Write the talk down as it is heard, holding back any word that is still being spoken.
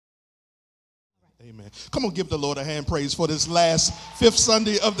Amen. Come on, give the Lord a hand praise for this last fifth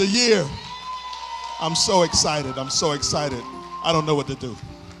Sunday of the year. I'm so excited. I'm so excited. I don't know what to do.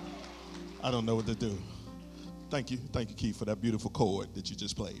 I don't know what to do. Thank you, Keith, for that beautiful chord that you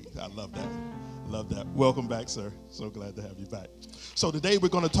just played. I love that. Love that. Welcome back, sir. So glad to have you back. So today we're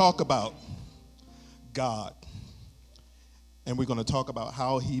going to talk about God. And we're going to talk about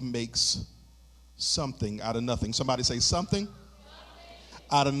how he makes something out of nothing. Somebody say something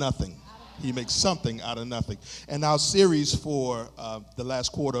out of nothing. He makes something out of nothing. And our series for the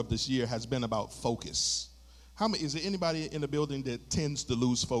last quarter of this year has been about focus. Is there anybody in the building that tends to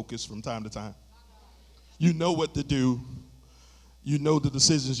lose focus from time to time? You know what to do. You know the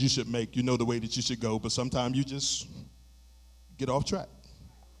decisions you should make. You know the way that you should go. But sometimes you just get off track.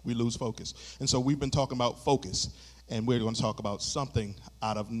 We lose focus. And so we've been talking about focus. And we're going to talk about something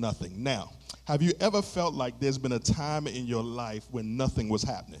out of nothing. Now, have you ever felt like there's been a time in your life when nothing was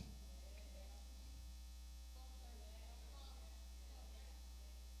happening?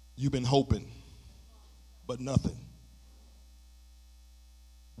 You've been hoping, but nothing.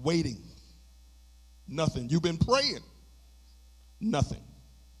 Waiting, nothing. You've been praying, nothing.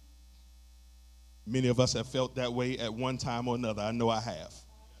 Many of us have felt that way at one time or another. I know I have.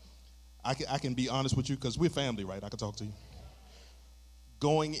 I can be honest with you because we're family, right? I can talk to you.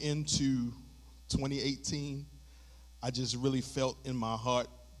 Going into 2018, I just really felt in my heart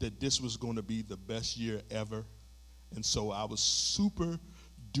that this was going to be the best year ever. And so I was super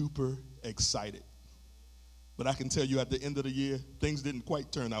duper excited. But I can tell you at the end of the year, things didn't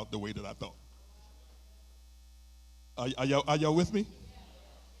quite turn out the way that I thought. Are y'all with me?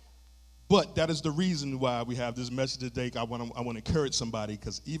 But that is the reason why we have this message today. I want to encourage somebody,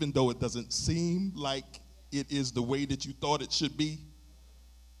 because even though it doesn't seem like it is the way that you thought it should be,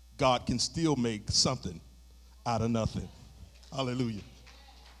 God can still make something out of nothing. Hallelujah.